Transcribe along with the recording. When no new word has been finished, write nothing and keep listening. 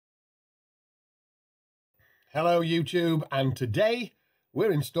Hello YouTube, and today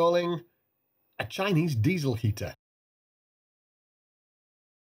we're installing a Chinese diesel heater.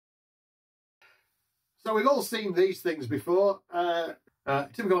 So we've all seen these things before,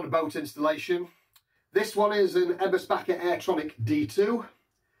 typical on a boat installation. This one is an Eberspacher Airtronic D2,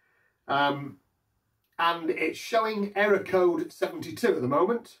 and it's showing error code 72 at the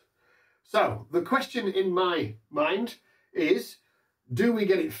moment. So the question in my mind is, do we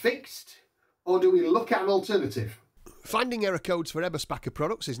get it fixed? Or do we look at an alternative? Finding error codes for Eberspacher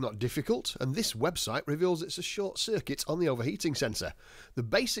products is not difficult, and this website reveals it's a short circuit on the overheating sensor. The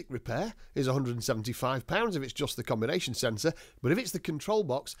basic repair is £175 if it's just the combination sensor, but if it's the control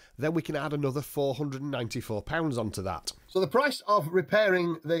box, then we can add another £494 onto that. So the price of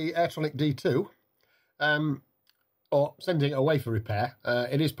repairing the Airtronic D2, or sending it away for repair,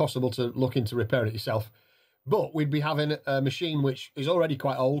 it is possible to look into repairing it yourself, but we'd be having a machine which is already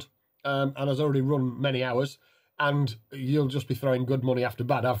quite old, and has already run many hours, and you'll just be throwing good money after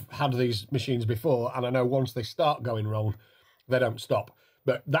bad. I've had these machines before, and I know once they start going wrong, they don't stop.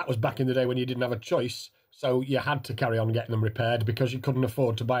 But that was back in the day when you didn't have a choice, so you had to carry on getting them repaired because you couldn't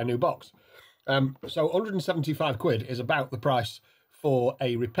afford to buy a new box. So 175 quid is about the price for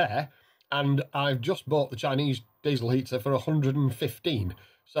a repair, and I've just bought the Chinese diesel heater for 115.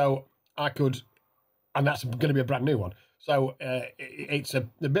 So I could, and that's going to be a brand new one. So it's a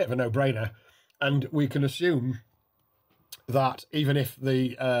bit of a no-brainer, and we can assume that even if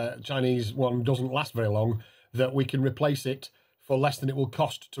the Chinese one doesn't last very long, that we can replace it for less than it will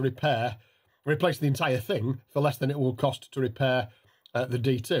cost to repair, replace the entire thing for less than it will cost to repair the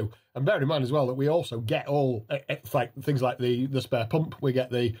D2. And bear in mind as well that we also get all like things like the spare pump. We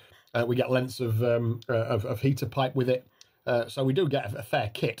get we get lengths of heater pipe with it, so we do get a fair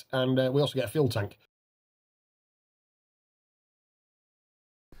kit, and we also get a fuel tank.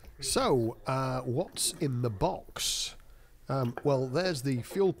 So, what's in the box? Well, there's the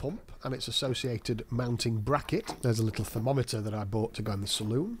fuel pump and its associated mounting bracket. There's a little thermometer that I bought to go in the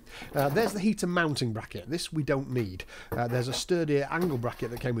saloon. There's the heater mounting bracket. This we don't need. There's a sturdier angle bracket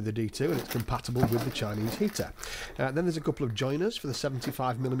that came with the D2, and it's compatible with the Chinese heater. Then there's a couple of joiners for the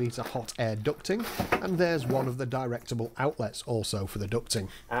 75mm hot air ducting, and there's one of the directable outlets also for the ducting.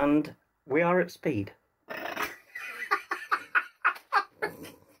 And we are at speed.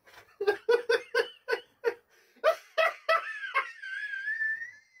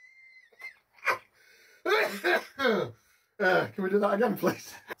 Can we do that again,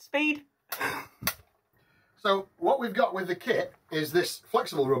 please? Speed. So what we've got with the kit is this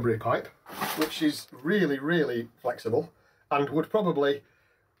flexible rubbery pipe, which is really, really flexible, and would probably,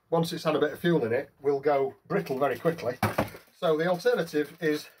 once it's had a bit of fuel in it, will go brittle very quickly. So the alternative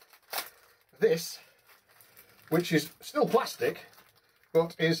is this, which is still plastic,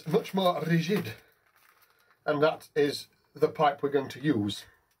 but is much more rigid, and that is the pipe we're going to use.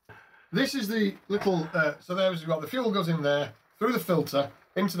 This is the little, so there's got the fuel goes in there, through the filter,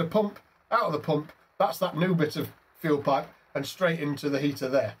 into the pump, out of the pump. That's that new bit of fuel pipe, and straight into the heater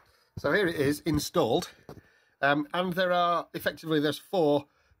there. So here it is installed, and there are, effectively, there's 4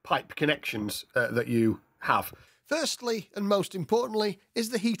 pipe connections that you have. Firstly, and most importantly, is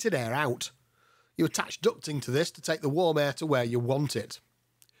the heated air out. You attach ducting to this to take the warm air to where you want it.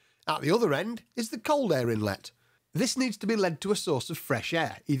 At the other end is the cold air inlet. This needs to be led to a source of fresh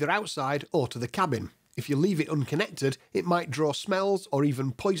air, either outside or to the cabin. If you leave it unconnected, it might draw smells or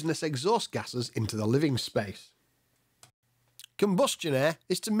even poisonous exhaust gases into the living space. Combustion air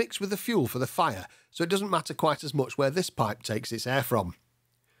is to mix with the fuel for the fire, so it doesn't matter quite as much where this pipe takes its air from.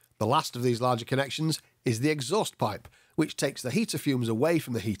 The last of these larger connections is the exhaust pipe, which takes the heater fumes away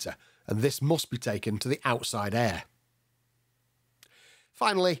from the heater, and this must be taken to the outside air.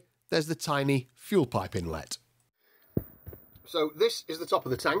 Finally, there's the tiny fuel pipe inlet. So this is the top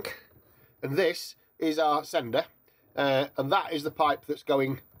of the tank, and this is our sender, and that is the pipe that's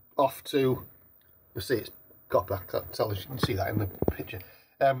going off to, you'll see it's copper, I can't tell if you can see that in the picture,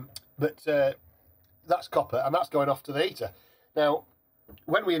 but that's copper, and that's going off to the heater. Now,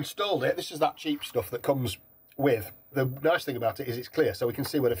 when we installed it, this is that cheap stuff that comes with. The nice thing about it is it's clear, so we can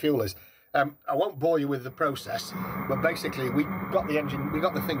see where the fuel is. I won't bore you with the process, but basically we got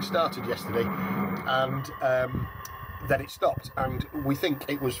the thing started yesterday, and then it stopped, and we think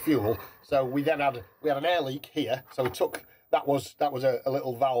it was fuel. So we then had an air leak here, so we took that was a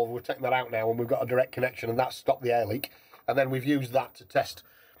little valve. We're taking that out now, and we've got a direct connection, and that stopped the air leak. And then we've used that to test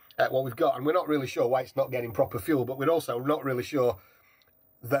what we've got, and we're not really sure why it's not getting proper fuel, but we're also not really sure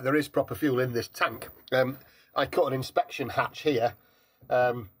that there is proper fuel in this tank. I cut an inspection hatch here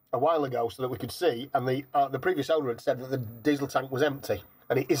a while ago so that we could see, and the previous owner had said that the diesel tank was empty,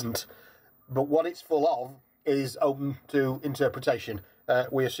 and it isn't. But what it's full of is open to interpretation.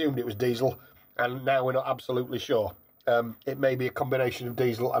 We assumed it was diesel, and now we're not absolutely sure. It may be a combination of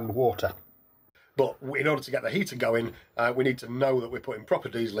diesel and water. But in order to get the heater going, we need to know that we're putting proper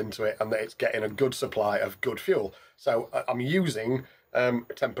diesel into it and that it's getting a good supply of good fuel. So I'm using,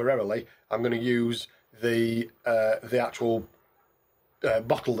 temporarily, I'm going to use the actual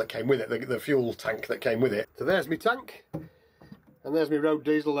bottle that came with it, the fuel tank that came with it. So there's my tank, and there's my road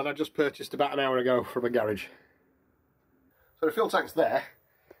diesel that I just purchased about an hour ago from a garage. So the fuel tank's there,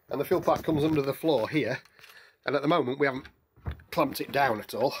 and the fuel pipe comes under the floor here, and at the moment we haven't clamped it down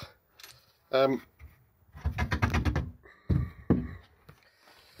at all. And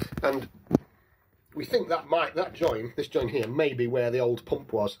we think that this join here, may be where the old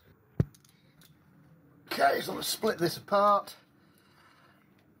pump was. Okay, so let's split this apart.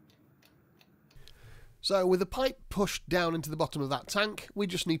 So with the pipe pushed down into the bottom of that tank, we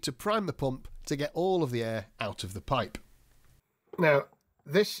just need to prime the pump to get all of the air out of the pipe. Now,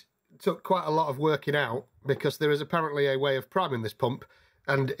 this took quite a lot of working out, because there is apparently a way of priming this pump,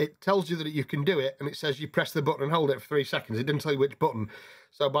 and it tells you that you can do it, and it says you press the button and hold it for 3 seconds. It didn't tell you which button.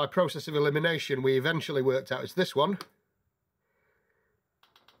 So by process of elimination, we eventually worked out it's this one.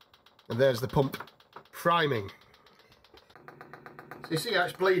 And there's the pump priming. So you see how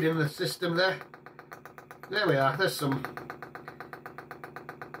it's bleeding the system there? There we are, there's some.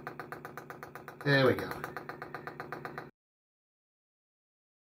 There we go.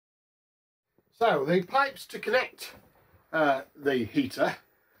 So the pipes to connect the heater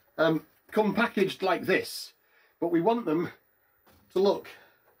come packaged like this, but we want them to look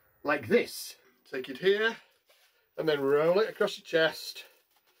like this. Take it here and then roll it across your chest.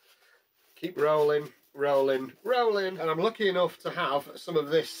 Keep rolling, rolling, rolling. And I'm lucky enough to have some of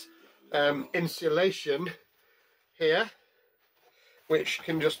this insulation here, which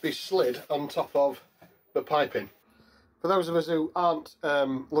can just be slid on top of the piping. For those of us who aren't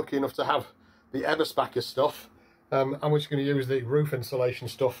lucky enough to have the Eberspacher stuff, I'm just going to use the roof insulation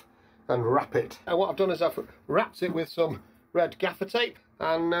stuff and wrap it. And what I've done is I've wrapped it with some red gaffer tape,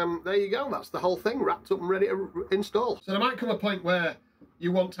 and there you go, that's the whole thing wrapped up and ready to install. So there might come a point where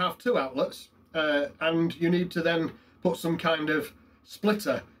you want to have 2 outlets, and you need to then put some kind of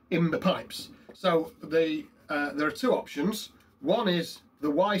splitter in the pipes. So there are 2 options. One is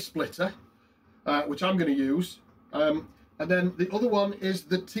the Y splitter, which I'm going to use, and then the other one is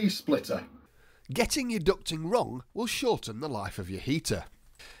the T splitter. Getting your ducting wrong will shorten the life of your heater.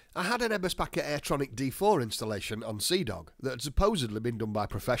 I had an Eberspacher Airtronic D2 installation on Seadog that had supposedly been done by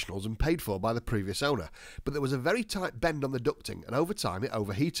professionals and paid for by the previous owner, but there was a very tight bend on the ducting, and over time it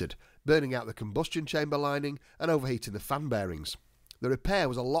overheated, burning out the combustion chamber lining and overheating the fan bearings. The repair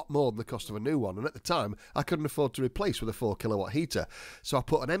was a lot more than the cost of a new one, and at the time I couldn't afford to replace with a 4 kilowatt heater, so I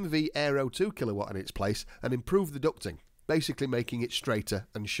put an MV Aero 2 kilowatt in its place and improved the ducting, basically making it straighter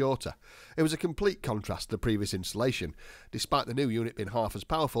and shorter. It was a complete contrast to the previous installation. Despite the new unit being half as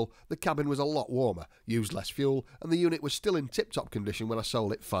powerful, the cabin was a lot warmer, used less fuel, and the unit was still in tip-top condition when I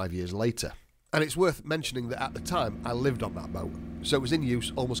sold it 5 years later. And it's worth mentioning that at the time I lived on that boat, so it was in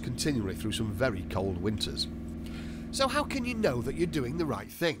use almost continually through some very cold winters. So how can you know that you're doing the right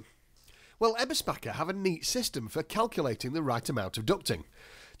thing? Well, Eberspacher have a neat system for calculating the right amount of ducting.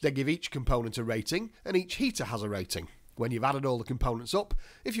 They give each component a rating, and each heater has a rating. When you've added all the components up,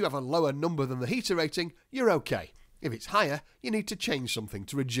 if you have a lower number than the heater rating, you're okay. If it's higher, you need to change something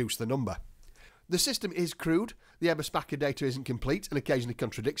to reduce the number. The system is crude, the Eberspacher data isn't complete and occasionally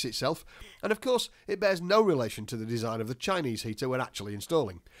contradicts itself, and of course it bears no relation to the design of the Chinese heater we're actually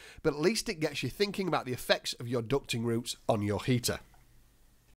installing, but at least it gets you thinking about the effects of your ducting routes on your heater.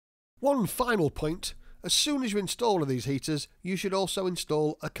 One final point, as soon as you install one of these heaters, you should also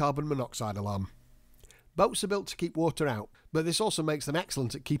install a carbon monoxide alarm. Boats are built to keep water out, but this also makes them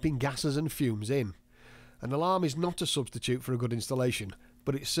excellent at keeping gases and fumes in. An alarm is not a substitute for a good installation,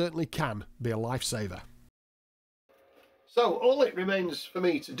 but it certainly can be a lifesaver. So all it remains for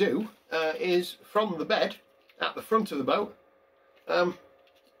me to do is, from the bed at the front of the boat,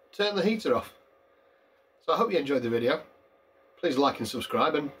 turn the heater off. So I hope you enjoyed the video. Please like and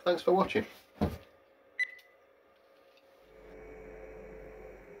subscribe, and thanks for watching.